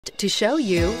To show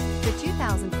you the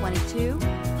 2022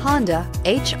 Honda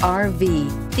HR-V.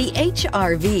 The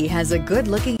HR-V has a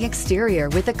good-looking exterior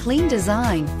with a clean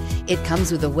design. It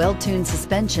comes with a well-tuned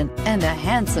suspension and a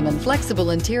handsome and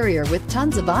flexible interior with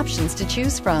tons of options to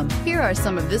choose from. Here are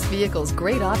some of this vehicle's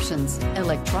great options: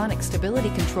 electronic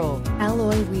stability control,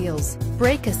 alloy wheels,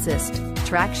 brake assist,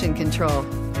 traction control,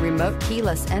 remote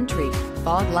keyless entry,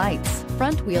 fog lights,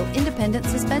 front wheel independent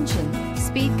suspension,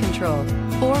 speed control,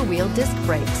 four-wheel disc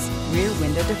brakes, rear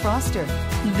window defroster.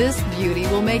 This beauty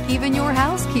will make even your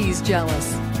house keys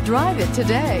jealous. Drive it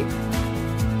today.